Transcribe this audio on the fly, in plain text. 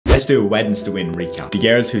Let's do a Weddings to Win recap. The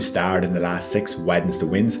girls who starred in the last 6 Weddings to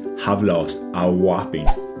Wins have lost a whopping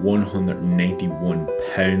 191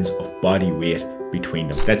 pounds of body weight between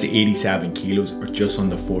them. That's 87 kilos or just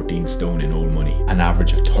under 14 stone in old money, an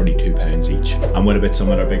average of 32 pounds each. And what about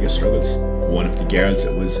some of their biggest struggles? One of the girls,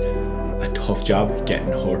 it was a tough job getting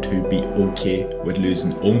her to be okay with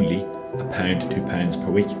losing only a pound to 2 pounds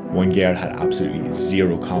per week. One girl had absolutely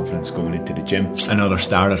zero confidence going into the gym. Another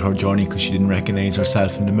started her journey because she didn't recognise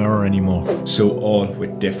herself in the mirror anymore. So all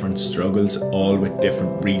with different struggles, all with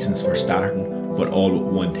different reasons for starting, but all with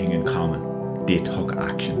one thing in common: they took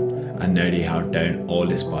action. And now they have down all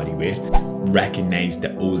this body weight, recognise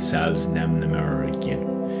the old selves in them in the mirror again.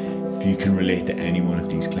 If you can relate to any one of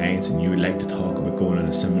these clients and you would like to talk about going on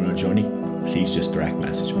a similar journey, please just direct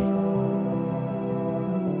message me.